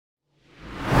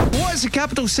What is the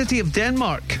capital city of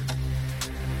Denmark?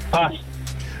 Pass.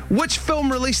 Which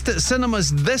film released at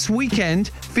cinemas this weekend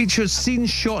features scenes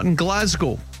shot in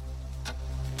Glasgow?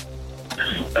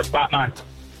 Batman.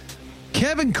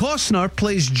 Kevin Costner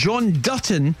plays John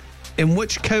Dutton in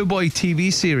which cowboy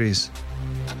TV series?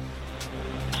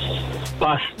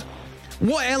 Pass.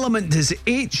 What element does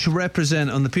H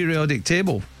represent on the periodic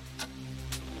table?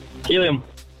 Helium.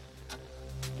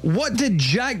 What did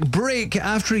Jack break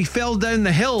after he fell down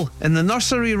the hill in the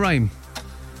nursery rhyme?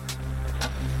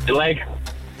 The leg.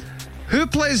 Who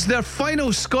plays their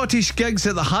final Scottish gigs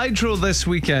at the Hydro this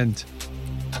weekend?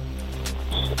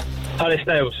 Harry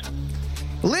Styles.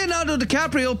 Leonardo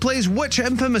DiCaprio plays which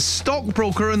infamous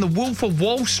stockbroker in The Wolf of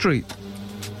Wall Street?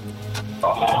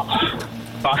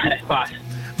 Pass.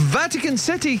 Vatican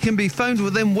City can be found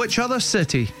within which other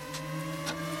city?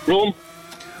 Rome.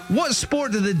 What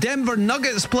sport do the Denver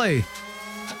Nuggets play?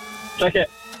 Cricket.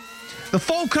 The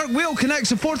Falkirk Wheel connects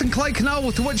the Forth and Clyde Canal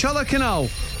with which other canal?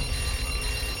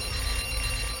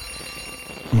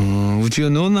 Would you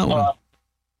have known that one?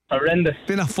 Horrendous.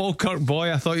 Being a Falkirk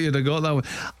boy, I thought you'd have got that one.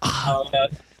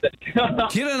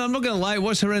 Kieran, I'm not going to lie,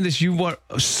 what's horrendous? You were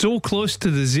so close to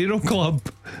the Zero Club,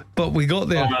 but we got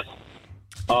there.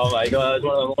 Oh my God,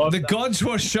 one of The gods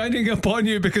were shining upon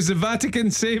you because the Vatican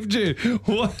saved you.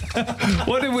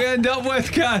 What did we end up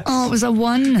with, Kat? Oh, it was a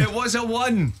 1. It was a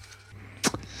 1.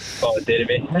 Oh, dear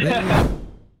me.